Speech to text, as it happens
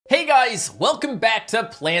guys, welcome back to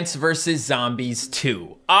Plants vs. Zombies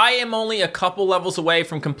 2. I am only a couple levels away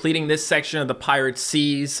from completing this section of the Pirate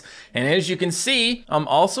Seas, and as you can see, I'm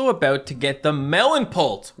also about to get the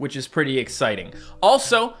Melon-pult, which is pretty exciting.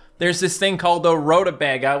 Also, there's this thing called the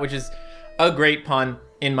Rutabaga, which is a great pun,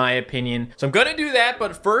 in my opinion. So I'm gonna do that,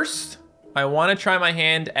 but first, I want to try my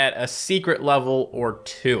hand at a secret level or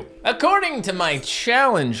two. According to my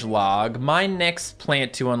challenge log, my next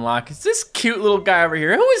plant to unlock is this cute little guy over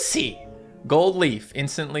here. Who is he? Gold leaf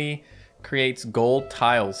instantly creates gold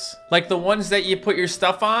tiles. Like the ones that you put your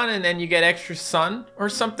stuff on and then you get extra sun or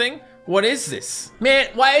something? What is this? Man,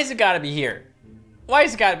 why has it gotta be here? Why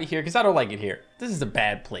has it gotta be here? Because I don't like it here. This is a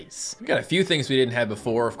bad place. We got a few things we didn't have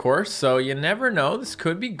before, of course, so you never know. This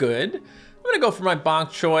could be good. I'm gonna go for my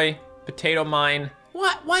bok choy. Potato mine.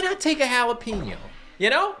 What? Why not take a jalapeno? You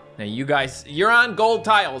know? Now you guys, you're on gold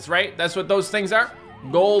tiles, right? That's what those things are?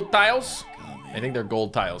 Gold tiles? I think they're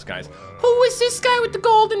gold tiles, guys. Who is this guy with the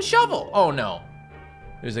golden shovel? Oh no.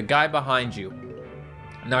 There's a guy behind you.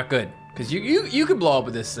 Not good. Because you could blow up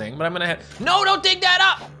with this thing, but I'm gonna have. No, don't dig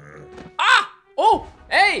that up! Ah! Oh!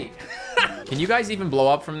 Hey! Can you guys even blow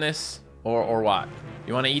up from this? Or what?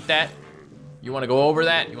 You wanna eat that? You wanna go over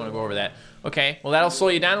that? You wanna go over that? Okay, well that'll slow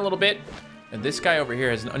you down a little bit. And this guy over here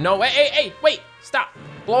has no, hey, wait, stop,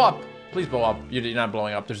 blow up. Please blow up, you're not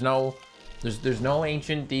blowing up. There's no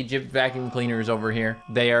ancient Egypt vacuum cleaners over here.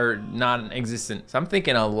 They are non-existent. So I'm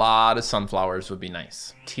thinking a lot of sunflowers would be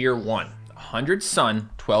nice. Tier 1, 100 sun,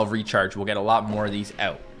 12 recharge. We'll get a lot more of these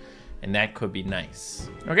out. And that could be nice.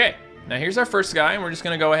 Okay, now here's our first guy, and we're just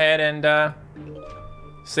gonna go ahead and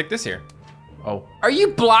stick this here. Oh, are you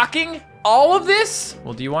blocking all of this?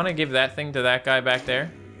 Well, do you want to give that thing to that guy back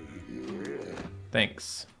there?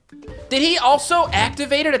 Thanks. Did he also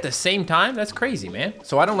activate it at the same time? That's crazy, man.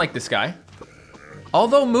 So I don't like this guy.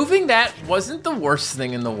 Although moving that wasn't the worst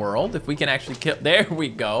thing in the world. If we can actually kill, there we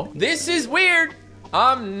go. This is weird.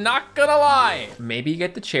 I'm not gonna lie. Maybe you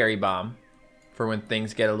get the cherry bomb for when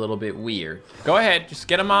things get a little bit weird. Go ahead, just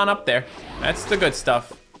get him on up there. That's the good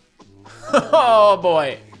stuff. Oh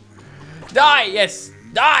boy. Die, yes,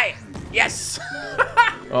 die. Yes!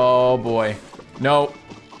 Oh boy. No,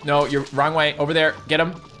 you're wrong way. Over there, get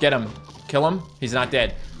him, kill him. He's not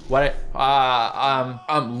dead. What,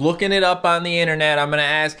 I'm looking it up on the internet. I'm gonna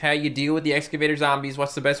ask how you deal with the excavator zombies.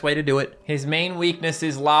 What's the best way to do it? His main weakness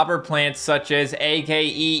is lobber plants such as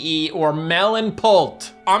AKEE or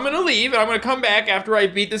Melon-pult. I'm gonna leave and I'm gonna come back after I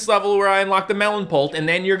beat this level where I unlock the Melon-pult, and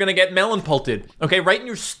then you're gonna get Melon-pulted. Okay, right in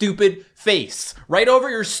your stupid face. Right over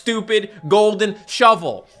your stupid golden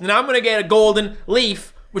shovel. And I'm gonna get a golden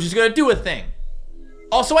leaf, which is gonna do a thing.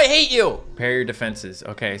 Also, I hate you. Prepare your defenses.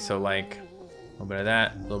 Okay, so like, a little bit of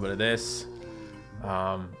that, a little bit of this.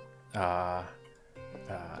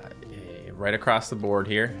 Right across the board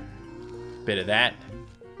here. Bit of that,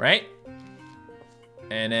 right?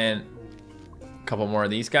 And then a couple more of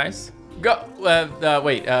these guys. Go,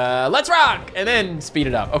 wait, let's rock! And then speed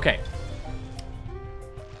it up, okay.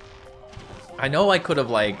 I know I could have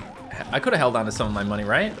held on to some of my money,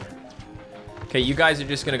 right? Okay, you guys are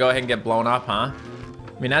just gonna go ahead and get blown up, huh?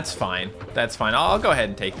 I mean, that's fine, that's fine. I'll go ahead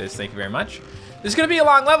and take this, thank you very much. This is gonna be a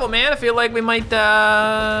long level, man. I feel like we might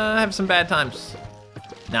have some bad times.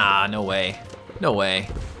 Nah, no way, no way.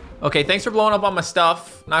 Okay, thanks for blowing up on my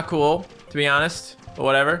stuff. Not cool, to be honest, but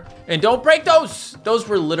whatever. And don't break those. Those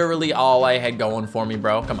were literally all I had going for me,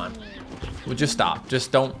 bro. Come on, well, just stop.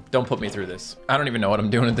 Just don't put me through this. I don't even know what I'm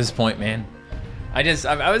doing at this point, man. I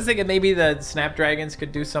was thinking maybe the snapdragons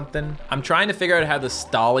could do something. I'm trying to figure out how the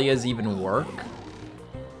stallias even work.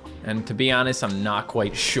 And to be honest, I'm not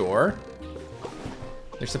quite sure.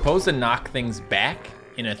 They're supposed to knock things back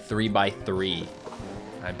in a 3x3,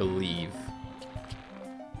 I believe.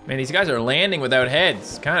 Man, these guys are landing without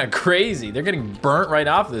heads. Kind of crazy. They're getting burnt right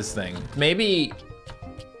off this thing. Maybe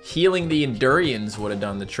healing the Endurians would have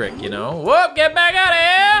done the trick, you know? Whoop, get back out of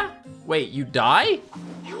here! Wait, you die?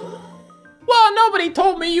 Well, nobody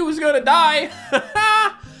told me you was gonna die.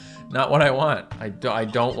 Not what I want. I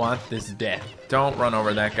don't want this death. Don't run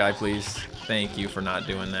over that guy, please. Thank you for not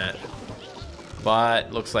doing that.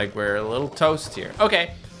 But looks like we're a little toast here.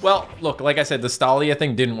 Okay, well, look, like I said, the Stalia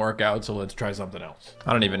thing didn't work out, so let's try something else.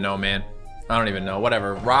 I don't even know, man. I don't even know,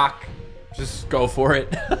 whatever. Rock, just go for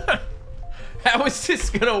it. How is this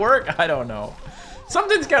gonna work? I don't know.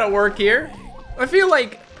 Something's gotta work here. I feel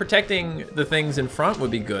like protecting the things in front would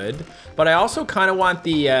be good, but I also kind of want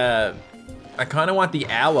the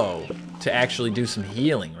aloe to actually do some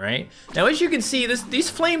healing, right? Now, as you can see, these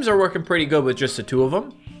flames are working pretty good with just the two of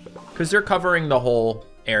them, because they're covering the whole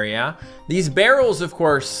area. These barrels, of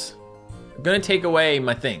course, are gonna take away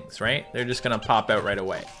my things, right? They're just gonna pop out right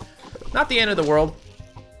away. Not the end of the world.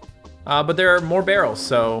 But there are more barrels,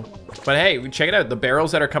 so... But hey, check it out. The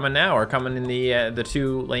barrels that are coming now are coming in the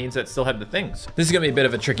 2 lanes that still have the things. This is gonna be a bit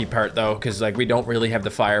of a tricky part though, because like we don't really have the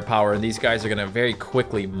firepower, and these guys are gonna very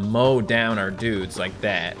quickly mow down our dudes like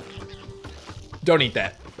that. Don't eat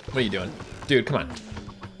that. What are you doing? Dude, come on.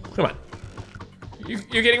 Come on.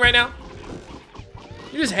 You're getting right now?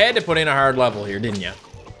 You just had to put in a hard level here, didn't you?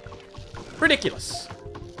 Ridiculous.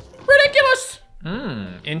 Ridiculous!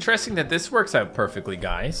 Interesting that this works out perfectly,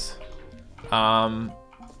 guys.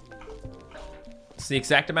 It's the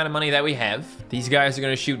exact amount of money that we have. These guys are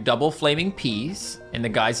gonna shoot double flaming peas, and the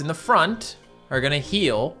guys in the front are gonna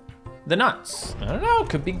heal the nuts. I don't know,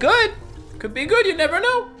 could be good. Could be good, you never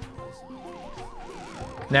know.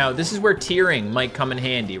 Now, this is where tiering might come in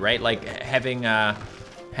handy, right? Like having a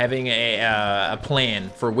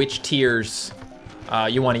plan for which tiers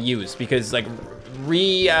you wanna use, because like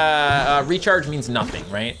recharge means nothing,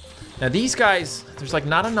 right? Now these guys, there's like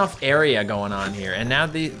not enough area going on here, and now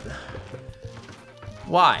the...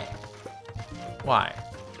 Why? Why?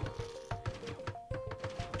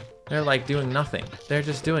 They're like doing nothing. They're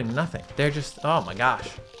just doing nothing. They're just, oh my gosh.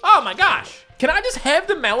 Oh my gosh! Can I just have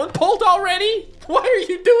the Melon-pult already? Why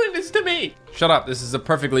are you doing this to me? Shut up, this is a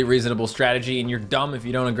perfectly reasonable strategy and you're dumb if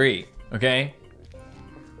you don't agree, okay?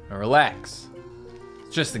 Now relax.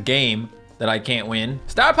 It's just a game that I can't win.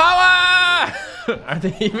 Star power! Are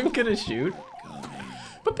they even gonna shoot?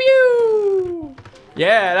 Pew!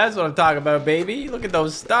 Yeah, that's what I'm talking about, baby. Look at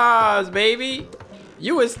those stars, baby.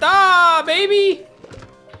 You a star, baby.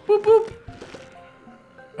 Boop, boop.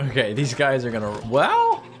 Okay, these guys are gonna,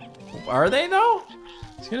 well, are they though?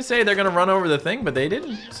 I was gonna say they're gonna run over the thing, but they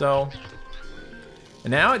didn't, so.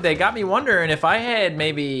 And now they got me wondering if I had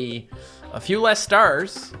maybe a few less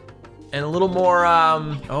stars and a little more,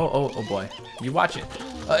 oh boy, you watch it.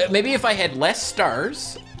 Maybe if I had less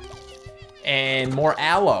stars and more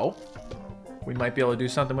aloe, we might be able to do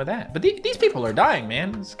something with that. But these people are dying,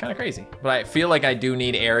 man. It's kind of crazy. But I feel like I do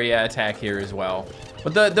need area attack here as well.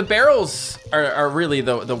 But the barrels are really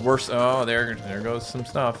the worst. Oh, there goes some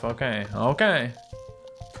stuff. Okay, okay.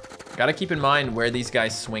 Gotta keep in mind where these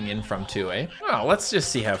guys swing in from too, eh? Well, let's just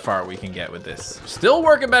see how far we can get with this. Still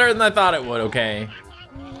working better than I thought it would, okay?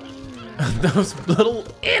 Those little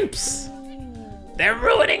imps. They're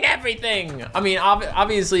ruining everything. I mean,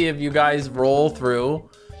 obviously if you guys roll through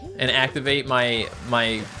and activate my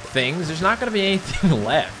things, there's not gonna be anything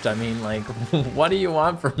left. I mean, like, what do you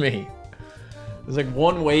want from me? There's like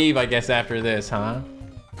one wave, I guess, after this, huh?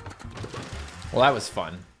 Well, that was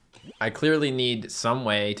fun. I clearly need some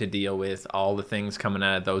way to deal with all the things coming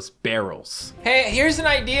out of those barrels. Hey, here's an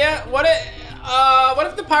idea. What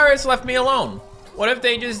if the pirates left me alone? What if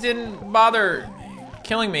they just didn't bother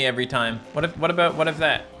killing me every time? What if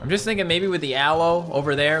that? I'm just thinking maybe with the aloe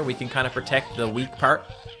over there, we can kind of protect the weak part,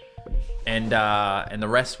 and the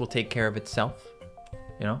rest will take care of itself,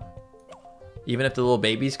 you know? Even if the little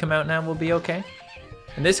babies come out now, we'll be okay.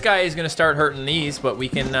 And this guy is gonna start hurting these, but we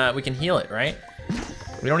can heal it, right?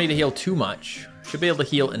 We don't need to heal too much. Should be able to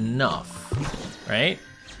heal enough, right?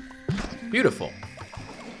 Beautiful.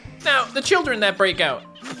 Now, the children that break out,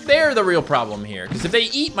 they're the real problem here, because if they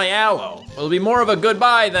eat my aloe, it'll be more of a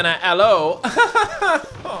goodbye than a aloe.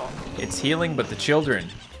 It's healing, but the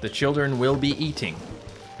children will be eating.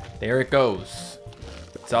 There it goes.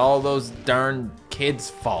 It's all those darn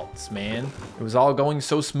kids' faults, man. It was all going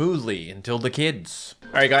so smoothly until the kids.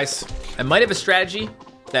 All right, guys, I might have a strategy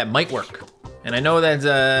that might work. And I know that's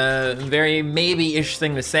a very maybe-ish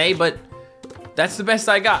thing to say, but that's the best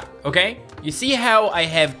I got, okay? You see how I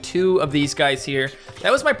have 2 of these guys here?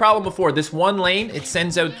 That was my problem before. This one lane, it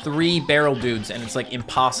sends out 3 barrel dudes, and it's like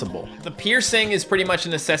impossible. The piercing is pretty much a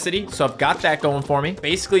necessity, so I've got that going for me.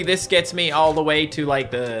 Basically, this gets me all the way to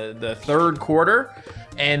like the 3rd quarter,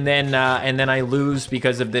 and then I lose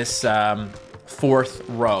because of this 4th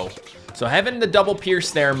row. So having the double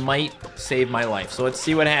pierce there might save my life. So let's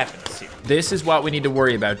see what happens here. This is what we need to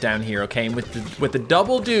worry about down here, okay? And with the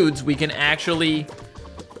double dudes, we can actually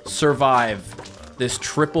survive this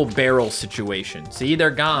triple barrel situation. See,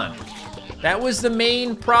 they're gone. That was the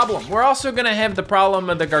main problem. We're also gonna have the problem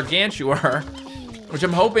of the gargantua, which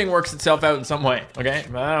I'm hoping works itself out in some way, okay? I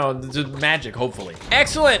don't know, it's just magic, hopefully.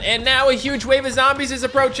 Excellent, and now a huge wave of zombies is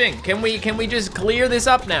approaching. Can we just clear this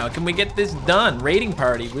up now? Can we get this done? Raiding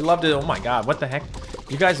party, we love to, oh my God, what the heck?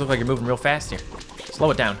 You guys look like you're moving real fast here.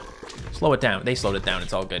 Slow it down, slow it down. They slowed it down,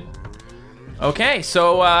 it's all good. Okay,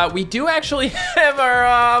 so we do actually have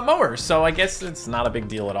our mowers, so I guess it's not a big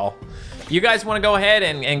deal at all. You guys wanna go ahead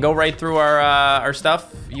and go right through our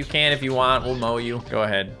stuff? You can if you want, we'll mow you, go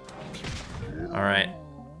ahead. All right,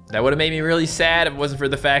 That would have made me really sad if it wasn't for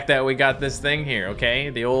the fact that we got this thing here, okay?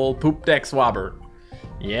 The old poop deck swabber.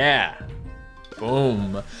 Yeah.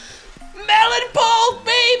 Boom. Melon-pult,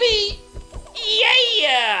 baby!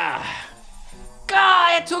 Yeah!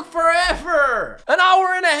 God, it took forever! An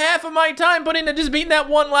hour and a half of my time put into just beating that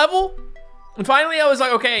one level? And finally I was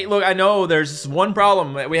like, okay, look, I know there's one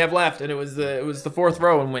problem that we have left, and it was the fourth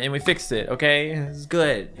row, and we fixed it, okay? It's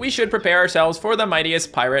good. We should prepare ourselves for the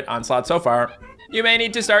mightiest pirate onslaught so far. You may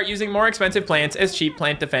need to start using more expensive plants, as cheap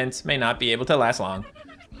plant defense may not be able to last long.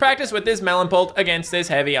 Practice with this Melon-pult against this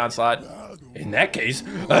heavy onslaught. In that case,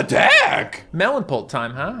 attack! Melon-pult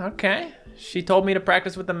time, huh? Okay. She told me to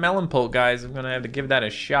practice with the Melon-pult, guys. I'm gonna have to give that a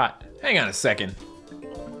shot. Hang on a second.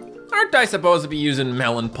 Aren't I supposed to be using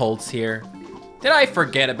Melon-pults here? Did I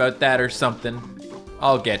forget about that or something?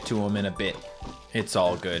 I'll get to them in a bit. It's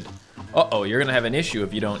all good. Uh-oh, you're gonna have an issue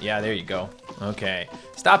if you don't. Yeah, there you go. Okay.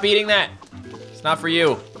 Stop eating that. It's not for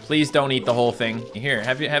you. Please don't eat the whole thing. Here,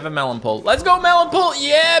 have a Melon-pult. Let's go, Melon-pult.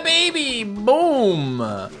 Yeah, baby. Boom.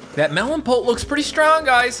 That Melon-pult looks pretty strong,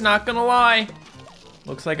 guys. Not gonna lie.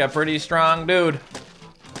 Looks like a pretty strong dude.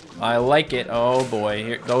 I like it. Oh boy,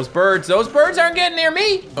 here, those birds aren't getting near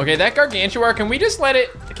me. Okay, that Gargantuar, can we just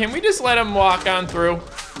let him walk on through?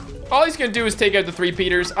 All he's gonna do is take out the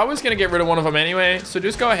 3-peaters. I was gonna get rid of one of them anyway, so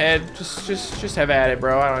just go ahead. Just have at it,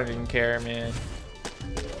 bro. I don't even care, man.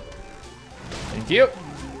 Thank you.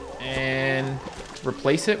 And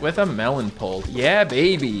replace it with a Melon-pult. Yeah,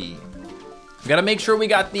 baby. We gotta make sure we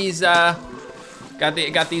got these,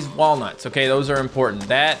 got these walnuts, okay? Those are important.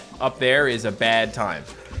 That up there is a bad time.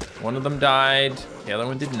 One of them died, the other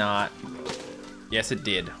one did not. Yes, it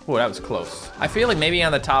did. Oh, that was close. I feel like maybe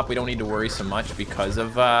on the top we don't need to worry so much because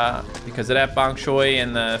of that bok choy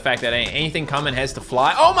and the fact that anything coming has to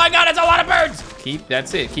fly. Oh my God, it's a lot of birds!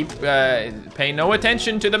 That's it. Pay no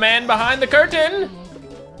attention to the man behind the curtain.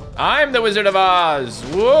 I'm the Wizard of Oz.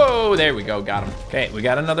 Whoa, there we go, got him. Okay, we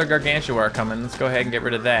got another Gargantuar coming. Let's go ahead and get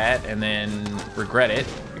rid of that and then regret it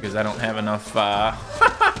because I don't have enough,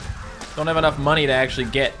 don't have enough money to actually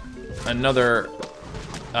get another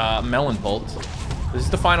Melon-pult. This is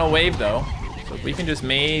the final wave though. So if we can just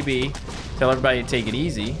maybe tell everybody to take it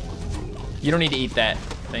easy. You don't need to eat that,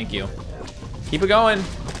 thank you. Keep it going,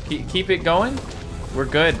 keep it going. We're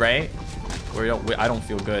good, right? I don't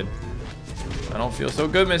feel good. I don't feel so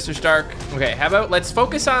good, Mr. Stark. Okay, how about let's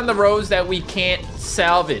focus on the rows that we can't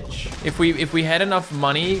salvage. If we had enough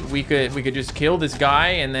money, we could just kill this guy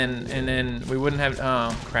and then we wouldn't have.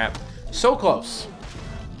 Oh crap! So close.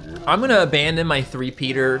 I'm gonna abandon my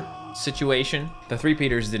 3-peater situation. The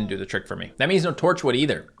 3-peaters didn't do the trick for me. That means no torchwood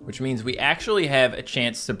either, which means we actually have a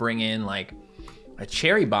chance to bring in like a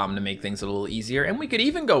cherry bomb to make things a little easier, and we could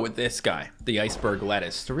even go with this guy, the iceberg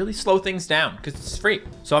lettuce, to really slow things down because it's free.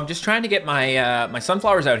 So I'm just trying to get my my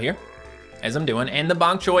sunflowers out here, as I'm doing, and the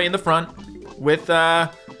bok choy in the front, with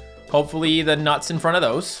hopefully the nuts in front of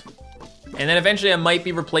those, and then eventually I might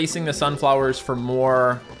be replacing the sunflowers for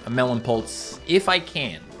more Melon-pults if I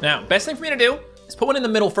can. Now, best thing for me to do is put one in the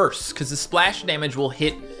middle first, because the splash damage will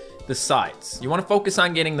hit the sides. You want to focus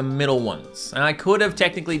on getting the middle ones. And I could have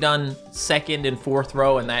technically done 2nd and 4th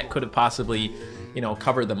row, and that could have possibly, you know,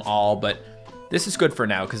 covered them all, but this is good for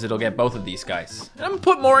now because it'll get both of these guys. And I'm gonna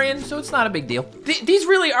put more in, so it's not a big deal. These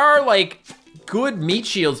really are like good meat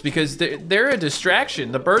shields because they're a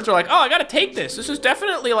distraction. The birds are like, oh, I gotta take this. This is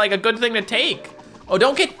definitely like a good thing to take. Oh,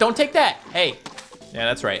 don't take that. Hey, yeah,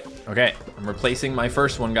 that's right. Okay, I'm replacing my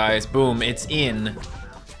first one, guys. Boom, it's in.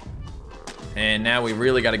 And now we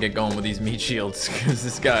really got to get going with these meat shields because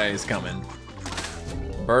this guy is coming.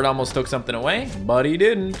 Bird almost took something away, but he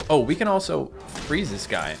didn't. Oh, we can also freeze this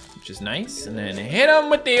guy, which is nice. And then hit him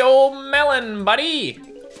with the old melon, buddy.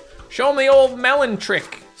 Show him the old melon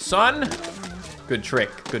trick, son. Good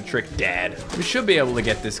trick, Dad. We should be able to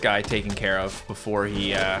get this guy taken care of before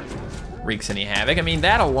he wreaks any havoc. I mean,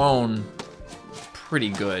 that alone, pretty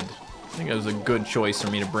good. I think it was a good choice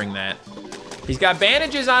for me to bring that. He's got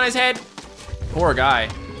bandages on his head. Poor guy.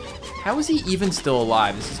 How is he even still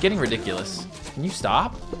alive? This is getting ridiculous. Can you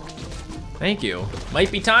stop? Thank you. Might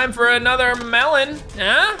be time for another melon,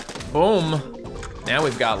 huh? Boom. Now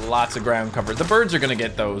we've got lots of ground cover. The birds are gonna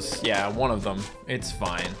get those. Yeah, one of them. It's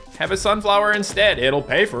fine. Have a sunflower instead. It'll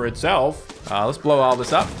pay for itself. Let's blow all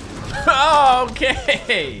this up.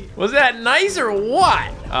 Okay. Was that nice or what?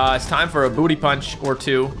 It's time for a booty punch or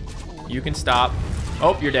two. You can stop.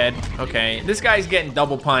 Oh, you're dead. Okay. This guy's getting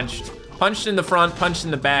double punched. Punched in the front, punched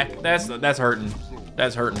in the back. That's hurting.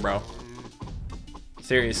 That's hurting, bro.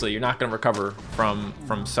 Seriously, you're not gonna recover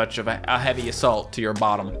from such a heavy assault to your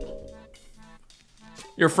bottom.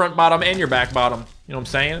 Your front bottom and your back bottom. You know what I'm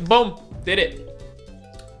saying? Boom, did it.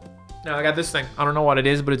 Now I got this thing. I don't know what it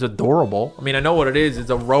is, but it's adorable. I mean, I know what it is. It's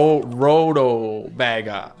a roto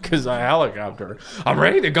bagger, because a helicopter. I'm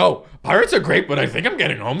ready to go. Pirates are great, but I think I'm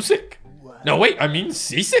getting homesick. No, wait, I mean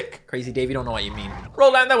seasick. Crazy Dave, you don't know what you mean.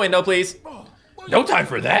 Roll down the window, please. No time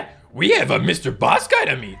for that. We have a Mr. Boss Guy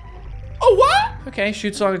to meet. Oh, what? Okay,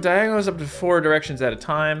 shoots along diagonals up to 4 directions at a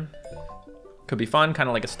time. Could be fun, kind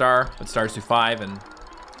of like a star, but stars do 5, and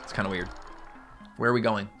it's kind of weird. Where are we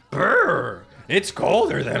going? Brr, it's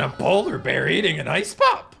colder than a polar bear eating an ice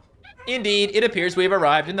pop. Indeed, it appears we've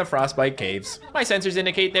arrived in the Frostbite Caves. My sensors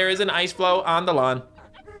indicate there is an ice flow on the lawn.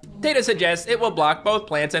 Data suggests it will block both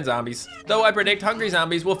plants and zombies, though I predict hungry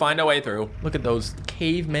zombies will find a way through. Look at those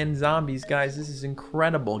cavemen zombies, guys. This is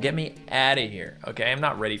incredible. Get me out of here, okay? I'm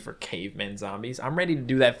not ready for cavemen zombies. I'm ready to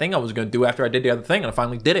do that thing I was gonna do after I did the other thing, and I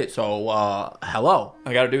finally did it, so, hello.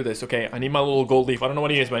 I gotta do this, okay? I need my little gold leaf. I don't know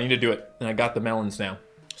what it is, but I need to do it. And I got the melons now,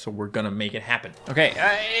 so we're gonna make it happen. Okay,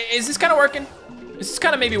 is this kind of working? Is this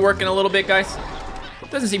kind of maybe working a little bit, guys?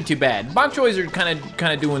 Doesn't seem too bad. Bok choys are kind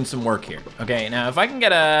of doing some work here. Okay, now if I can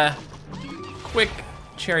get a quick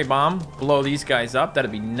cherry bomb, blow these guys up,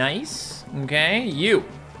 that'd be nice. Okay, you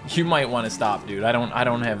might want to stop, dude. I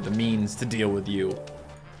don't have the means to deal with you.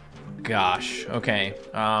 Gosh. Okay.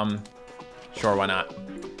 Sure, why not?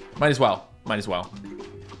 Might as well.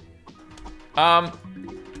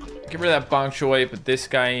 Get rid of that bok choy, put this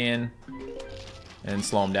guy in, and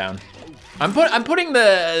slow him down. I'm putting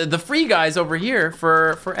the free guys over here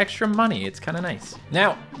for extra money. It's kind of nice.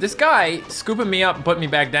 Now, this guy scooping me up and putting me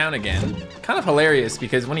back down again, kind of hilarious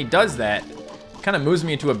because when he does that, kind of moves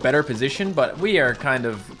me into a better position, but we are kind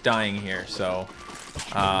of dying here, so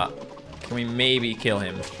can we maybe kill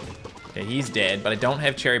him? Okay, he's dead, but I don't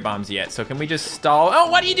have cherry bombs yet, so can we just stall? Oh,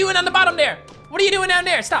 what are you doing on the bottom there? What are you doing down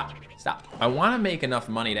there? Stop. I want to make enough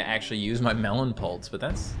money to actually use my melon-pults, but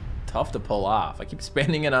that's tough to pull off. I keep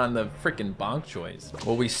spending it on the freaking bok choys.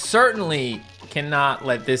 Well, we certainly cannot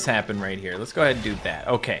let this happen right here. Let's go ahead and do that.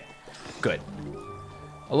 Okay, good.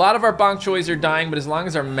 A lot of our bok choys are dying, but as long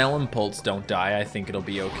as our melon-pults don't die, I think it'll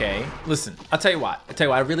be okay. Listen, I'll tell you what,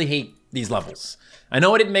 I really hate these levels. I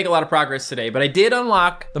know I didn't make a lot of progress today, but I did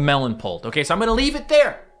unlock the melon-pult. Okay, so I'm gonna leave it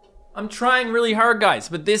there. I'm trying really hard, guys,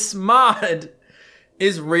 but this mod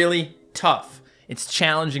is really tough. It's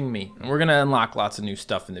challenging me, and we're gonna unlock lots of new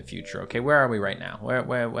stuff in the future, okay? Where are we right now?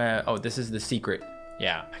 Where? Oh, this is the secret.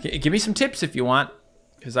 Yeah, give me some tips if you want,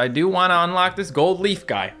 because I do wanna unlock this gold leaf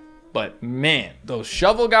guy. But man, those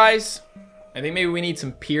shovel guys, I think maybe we need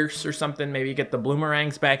some pierce or something, maybe get the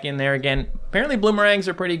bloomerangs back in there again. Apparently bloomerangs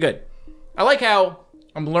are pretty good. I like how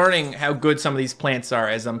I'm learning how good some of these plants are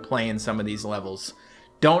as I'm playing some of these levels.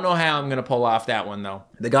 Don't know how I'm gonna pull off that one though.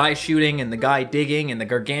 The guy shooting and the guy digging and the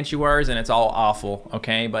gargantuars, and it's all awful,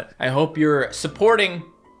 okay? But I hope you're supporting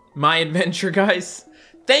my adventure, guys.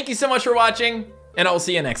 Thank you so much for watching, and I'll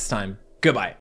see you next time. Goodbye.